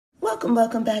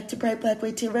Welcome back to Bright Black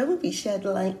Way Tarot, where we shed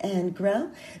light and grow.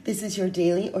 This is your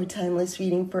daily or timeless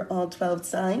reading for all 12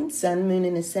 signs, Sun, Moon,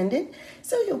 and Ascendant.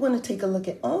 So you'll want to take a look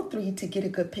at all three to get a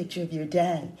good picture of your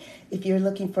day. If you're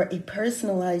looking for a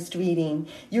personalized reading,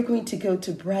 you're going to go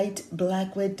to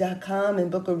brightblackwood.com and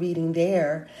book a reading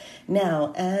there.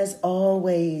 Now, as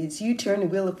always, you turn the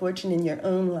wheel of fortune in your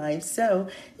own life, so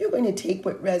you're going to take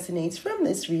what resonates from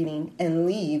this reading and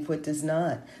leave what does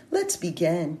not. Let's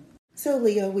begin. So,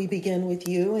 Leo, we begin with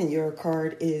you, and your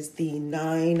card is the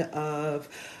Nine of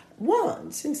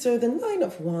Wands. And so the Nine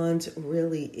of Wands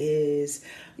really is,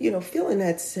 feeling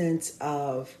that sense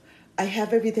of, I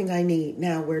have everything I need.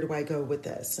 Now, where do I go with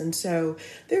this? And so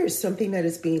there is something that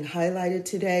is being highlighted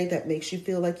today that makes you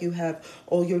feel like you have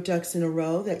all your ducks in a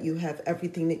row, that you have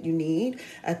everything that you need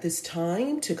at this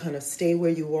time to kind of stay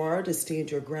where you are, to stand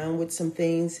your ground with some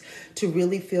things, to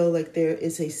really feel like there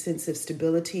is a sense of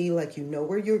stability, like you know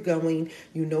where you're going,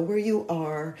 you know where you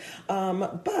are.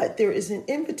 But there is an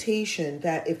invitation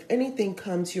that if anything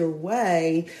comes your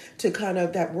way to kind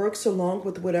of that works along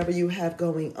with whatever you have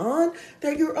going on,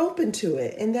 that you're open to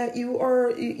it, and that you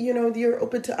are, you're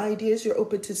open to ideas, you're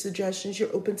open to suggestions,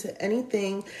 you're open to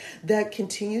anything that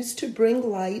continues to bring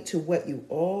light to what you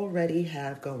already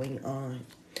have going on.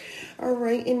 All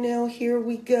right, and now here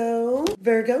we go.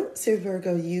 Virgo. So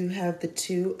Virgo, you have the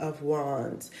Two of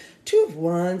Wands. Two of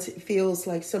Wands feels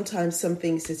like sometimes some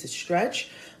things is a stretch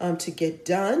to get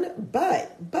done,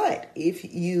 but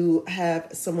if you have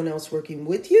someone else working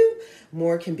with you,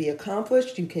 more can be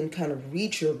accomplished. You can kind of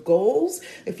reach your goals.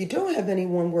 If you don't have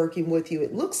anyone working with you,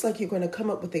 it looks like you're going to come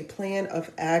up with a plan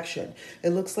of action.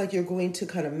 It looks like you're going to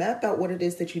kind of map out what it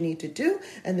is that you need to do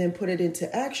and then put it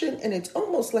into action. And it's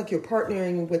almost like you're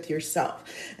partnering with yourself.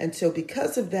 And so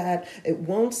because of that, it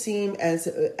won't seem as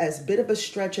bit of a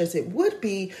stretch as it would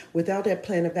be without that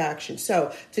plan of action.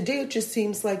 So today it just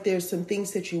seems like there's some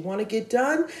things that you want to get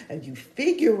done and you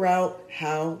figure out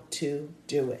how to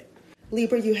do it.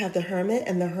 Libra, you have the Hermit,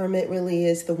 and the Hermit really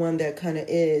is the one that kind of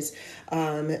is,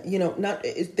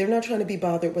 they're not trying to be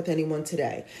bothered with anyone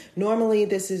today. Normally,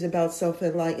 this is about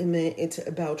self-enlightenment. It's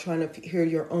about trying to hear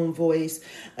your own voice.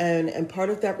 And part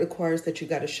of that requires that you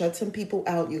got to shut some people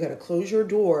out. You got to close your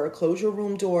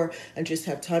room door, and just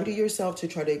have time to yourself to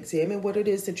try to examine what it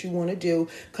is that you want to do.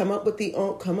 Come up with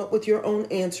your own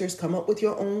answers, come up with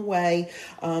your own way,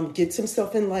 get some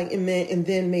self-enlightenment, and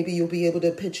then maybe you'll be able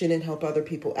to pitch in and help other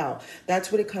people out.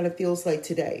 That's what it kind of feels like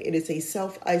today. It is a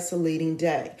self-isolating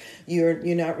day. You're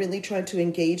not really trying to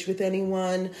engage with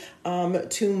anyone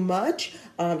too much.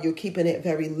 You're keeping it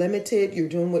very limited. You're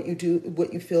doing what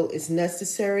you feel is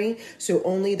necessary. So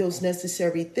only those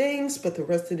necessary things, but the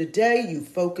rest of the day you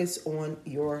focus on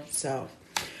yourself.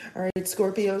 All right,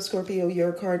 Scorpio,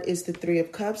 your card is the Three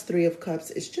of Cups. Three of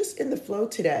Cups is just in the flow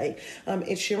today.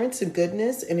 It's sharing some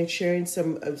goodness, and it's sharing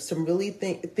some really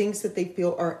things that they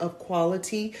feel are of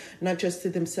quality, not just to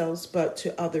themselves, but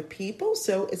to other people.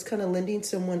 So it's kind of lending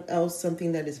someone else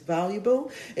something that is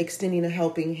valuable, extending a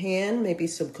helping hand, maybe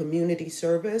some community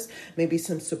service, maybe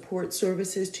some support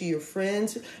services to your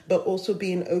friends, but also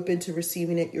being open to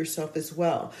receiving it yourself as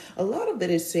well. A lot of it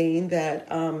is saying that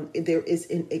there is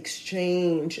an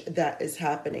exchange that is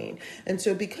happening. And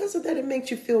so because of that, it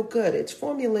makes you feel good. It's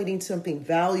formulating something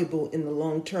valuable in the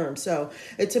long term. So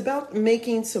it's about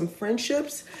making some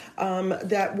friendships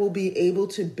that will be able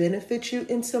to benefit you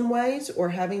in some ways,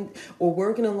 or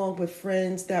working along with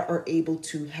friends that are able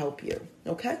to help you.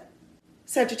 Okay?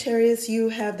 Sagittarius, you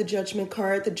have the Judgment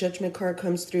card. The Judgment card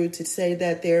comes through to say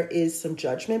that there is some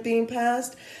judgment being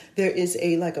passed. There is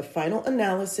a final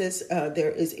analysis. There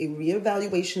is a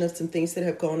reevaluation of some things that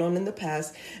have gone on in the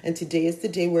past. And today is the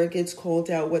day where it gets called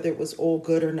out whether it was all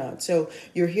good or not. So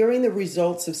you're hearing the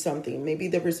results of something, maybe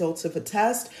the results of a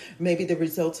test, maybe the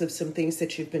results of some things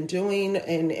that you've been doing.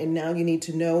 And now you need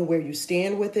to know where you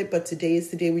stand with it. But today is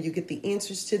the day where you get the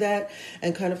answers to that,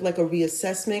 and kind of like a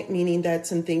reassessment, meaning that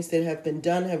some things that have been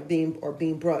done are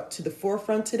being brought to the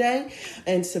forefront today,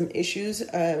 and some issues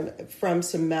from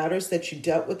some matters that you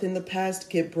dealt with in the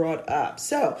past get brought up.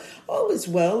 So all is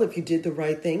well if you did the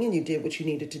right thing and you did what you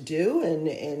needed to do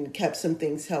and kept some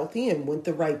things healthy and went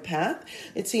the right path.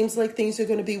 It seems like things are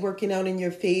going to be working out in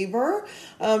your favor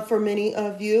for many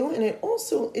of you. And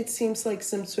it seems like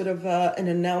some sort of an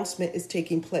announcement is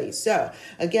taking place. So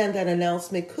again, that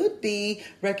announcement could be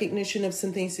recognition of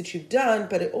some things that you've done,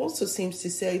 but it also seems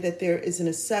to say that there is an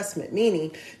assessment,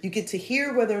 meaning you get to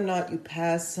hear whether or not you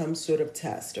pass some sort of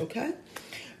test. Okay?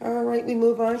 All right, we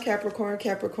move on. Capricorn.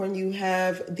 Capricorn, you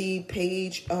have the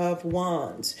Page of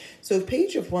Wands. So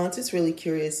Page of Wands is really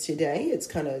curious today. It's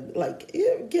kind of like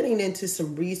getting into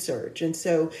some research. And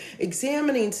so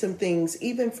examining some things,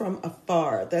 even from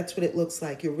afar. That's what it looks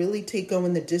like. You're really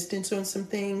going the distance on some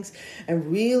things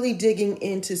and really digging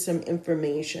into some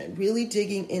information, really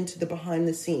digging into the behind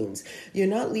the scenes. You're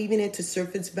not leaving it to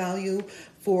surface value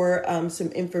for some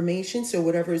information. So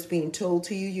whatever is being told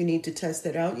to you, you need to test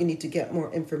that out. You need to get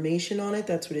more information on it.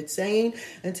 That's what it's saying.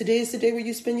 And today is the day where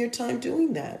you spend your time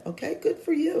doing that. Okay, good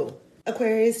for you.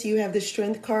 Aquarius, you have the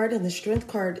Strength card, and the Strength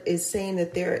card is saying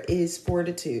that there is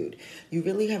fortitude. You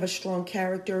really have a strong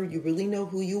character. You really know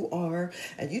who you are,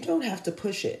 and you don't have to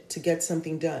push it to get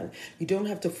something done. You don't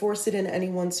have to force it in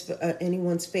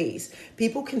anyone's face.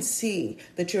 People can see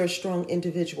that you're a strong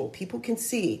individual. People can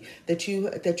see that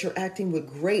you're acting with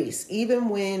grace. Even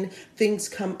when things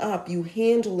come up, you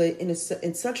handle it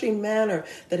in such a manner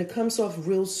that it comes off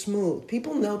real smooth.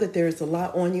 People know that there is a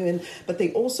lot on you, but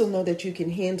they also know that you can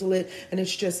handle it. And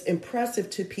it's just impressive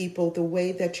to people the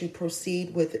way that you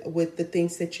proceed with the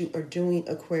things that you are doing,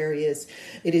 Aquarius.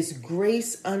 It is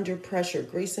grace under pressure,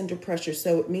 grace under pressure.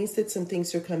 So it means that some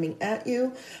things are coming at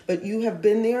you, but you have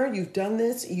been there, you've done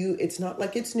this. It's not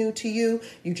like it's new to you.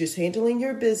 You're just handling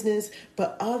your business,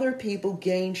 but other people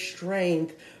gain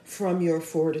strength from your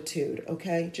fortitude,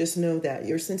 okay? Just know that.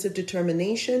 Your sense of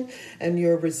determination and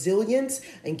your resilience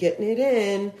and getting it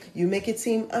in, you make it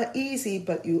seem easy,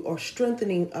 but you are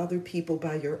strengthening other people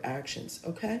by your actions,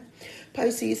 okay?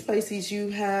 Pisces, you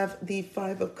have the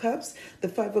Five of Cups. The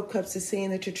Five of Cups is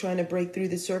saying that you're trying to break through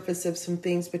the surface of some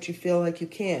things, but you feel like you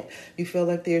can't. You feel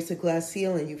like there's a glass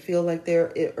ceiling. You feel like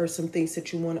there are some things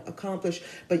that you want to accomplish,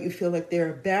 but you feel like there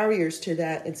are barriers to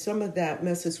that, and some of that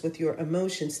messes with your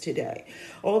emotions today.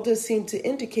 All does seem to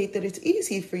indicate that it's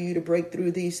easy for you to break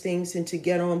through these things and to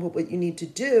get on with what you need to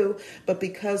do, but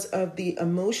because of the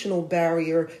emotional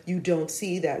barrier, you don't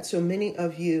see that. So many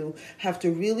of you have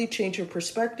to really change your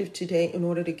perspective today in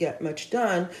order to get much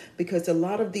done, because a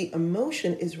lot of the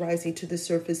emotion is rising to the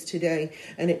surface today,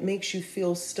 and it makes you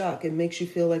feel stuck. It makes you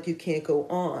feel like you can't go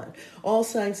on. All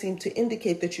signs seem to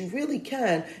indicate that you really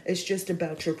can. It's just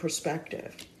about your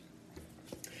perspective.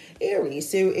 Aries.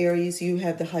 So Aries, you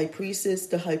have the High Priestess.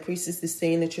 The High Priestess is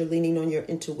saying that you're leaning on your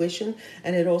intuition,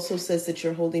 and it also says that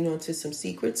you're holding on to some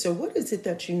secrets. So what is it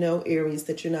that you know, Aries,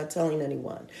 that you're not telling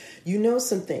anyone? You know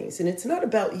some things, and it's not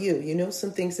about you. You know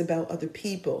some things about other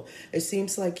people. It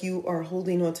seems like you are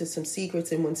holding on to some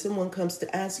secrets, and when someone comes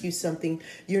to ask you something,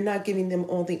 you're not giving them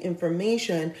all the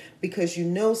information because you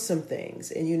know some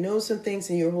things, and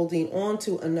you're holding on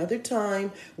to another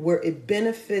time where it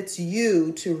benefits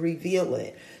you to reveal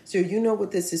it. So you know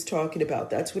what this is talking about.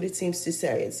 That's what it seems to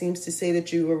say. It seems to say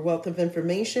that you are a wealth of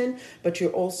information, but you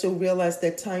also realize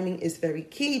that timing is very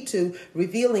key to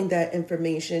revealing that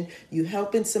information. You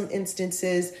help in some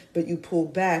instances, but you pull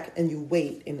back and you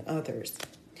wait in others.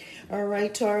 All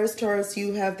right, Taurus. Taurus,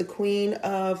 you have the Queen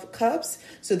of Cups.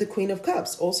 So the Queen of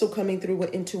Cups also coming through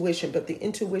with intuition, but the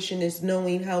intuition is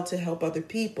knowing how to help other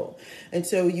people. And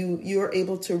so you're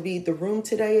able to read the room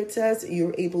today, it says.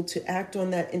 You're able to act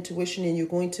on that intuition, and you're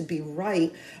going to be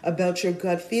right about your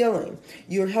gut feeling.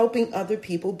 You're helping other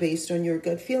people based on your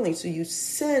gut feeling. So you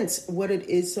sense what it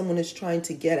is someone is trying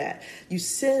to get at. You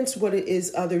sense what it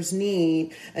is others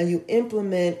need, and you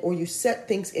implement or you set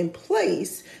things in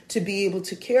place to be able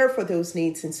to care for those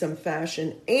needs in some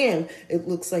fashion, and it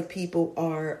looks like people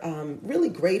are really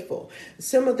grateful.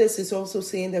 Some of this is also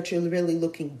saying that you're really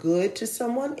looking good to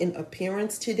someone in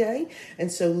appearance today,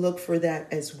 and so look for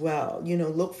that as well.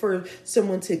 Look for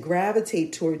someone to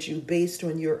gravitate towards you based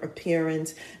on your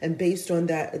appearance and based on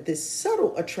this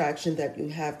subtle attraction that you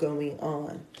have going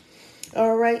on.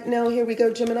 All right, now here we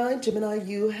go, Gemini. Gemini,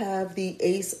 you have the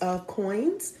Ace of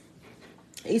Coins.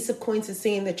 Ace of Coins is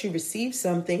saying that you received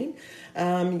something.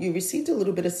 You received a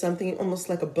little bit of something, almost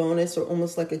like a bonus or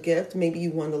almost like a gift. Maybe you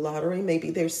won the lottery.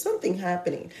 Maybe there's something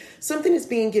happening. Something is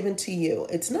being given to you.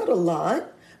 It's not a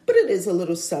lot, but it is a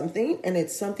little something, and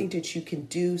it's something that you can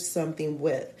do something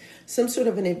with. Some sort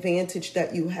of an advantage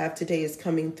that you have today is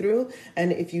coming through,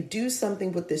 and if you do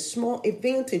something with this small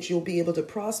advantage, you'll be able to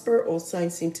prosper. All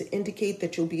signs seem to indicate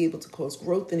that you'll be able to cause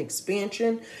growth and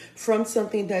expansion from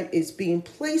something that is being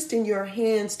placed in your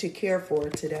hands to care for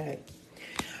today.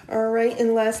 All right,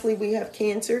 and lastly, we have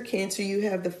Cancer. Cancer, you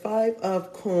have the Five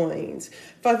of Coins.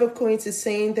 Five of Coins is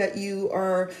saying that you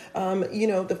are,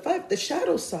 the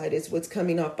shadow side is what's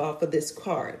coming up off of this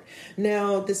card.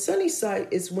 Now, the sunny side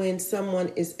is when someone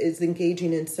is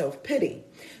engaging in self-pity.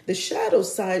 The shadow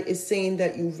side is saying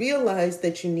that you realize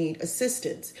that you need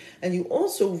assistance, and you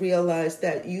also realize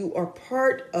that you are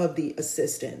part of the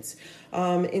assistance.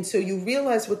 And so you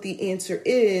realize what the answer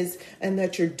is and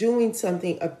that you're doing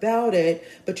something about it,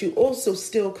 but you also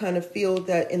still kind of feel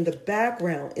that in the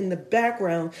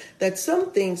background, that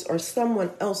some things are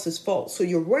someone else's fault. So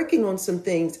you're working on some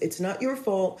things. It's not your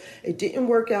fault. It didn't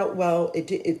work out well.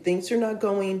 Things are not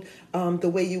going the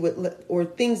way you would, or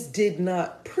things did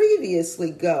not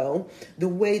previously go the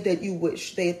way that you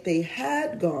wish they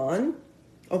had gone.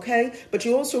 Okay, but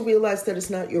you also realize that it's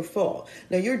not your fault.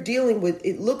 Now you're dealing with,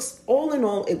 all in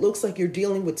all, it looks like you're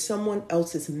dealing with someone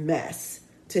else's mess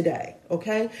today.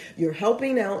 Okay, you're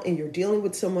helping out and you're dealing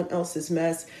with someone else's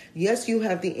mess. Yes, you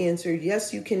have the answer.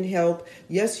 Yes, you can help.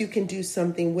 Yes, you can do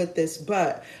something with this.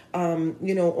 But,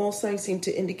 all signs seem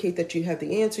to indicate that you have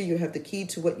the answer. You have the key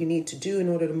to what you need to do in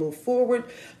order to move forward.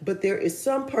 But there is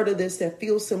some part of this that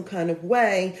feels some kind of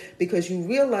way because you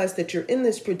realize that you're in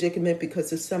this predicament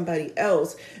because of somebody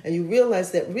else. And you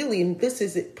realize that really this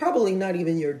is probably not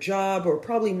even your job or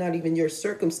probably not even your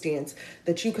circumstance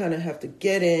that you kind of have to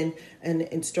get in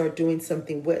and start doing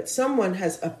something with. Someone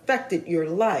has affected your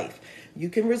life. You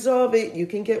can resolve it. You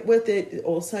can get with it.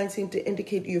 All signs seem to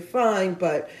indicate you're fine,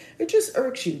 but it just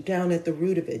irks you down at the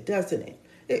root of it, doesn't it?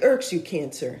 It irks you,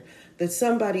 Cancer, that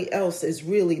somebody else is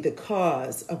really the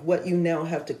cause of what you now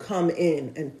have to come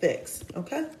in and fix.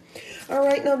 Okay? All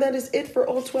right. Now that is it for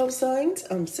all 12 signs.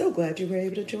 I'm so glad you were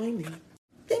able to join me.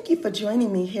 Thank you for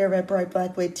joining me here at Bright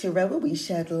Blackwood Tarot, where we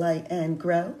shed light and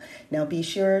grow. Now be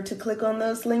sure to click on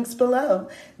those links below.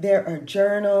 There are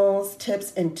journals,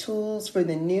 tips, and tools for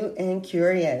the new and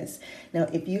curious. Now,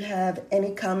 if you have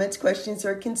any comments, questions,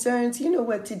 or concerns, you know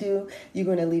what to do. You're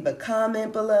going to leave a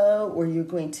comment below, or you're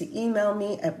going to email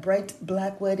me at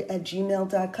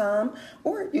brightblackwood@gmail.com,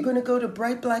 or you're going to go to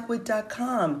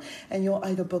brightblackwood.com, and you'll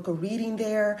either book a reading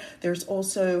there. There's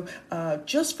also,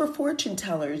 just for fortune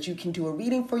tellers, you can do a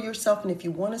reading for yourself, and if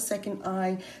you want a second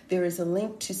eye, there is a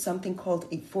link to something called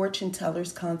a fortune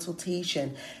teller's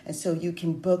consultation, and so you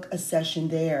can book a session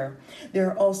there. There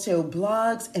are also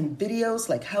blogs and videos,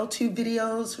 like how-to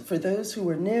videos for those who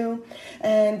are new,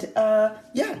 and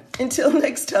until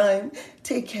next time,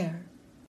 take care.